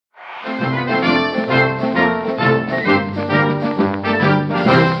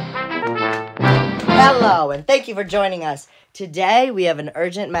Hello, and thank you for joining us. Today, we have an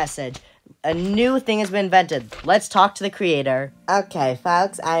urgent message. A new thing has been invented. Let's talk to the creator. Okay,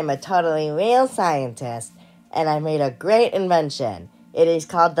 folks, I'm a totally real scientist, and I made a great invention. It is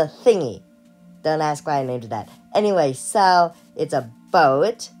called the Thingy. Don't ask why I named it that. Anyway, so it's a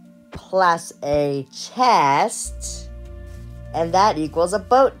boat plus a chest, and that equals a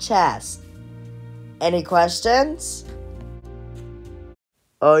boat chest. Any questions?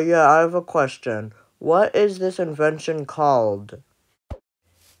 Oh yeah, I have a question. What is this invention called?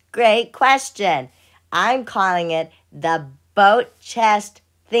 Great question. I'm calling it the boat chest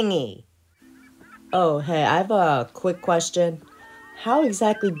thingy. Oh, hey, I have a quick question. How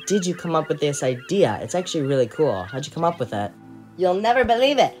exactly did you come up with this idea? It's actually really cool. How'd you come up with it? You'll never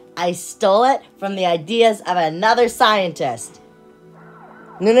believe it. I stole it from the ideas of another scientist.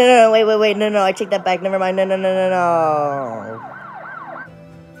 No, wait, no, I take that back. Never mind, no.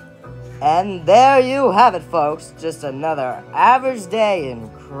 And there you have it, folks. Just another average day in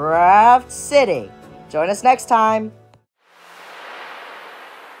Craft City. Join us next time.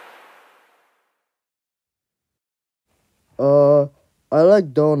 I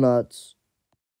like donuts.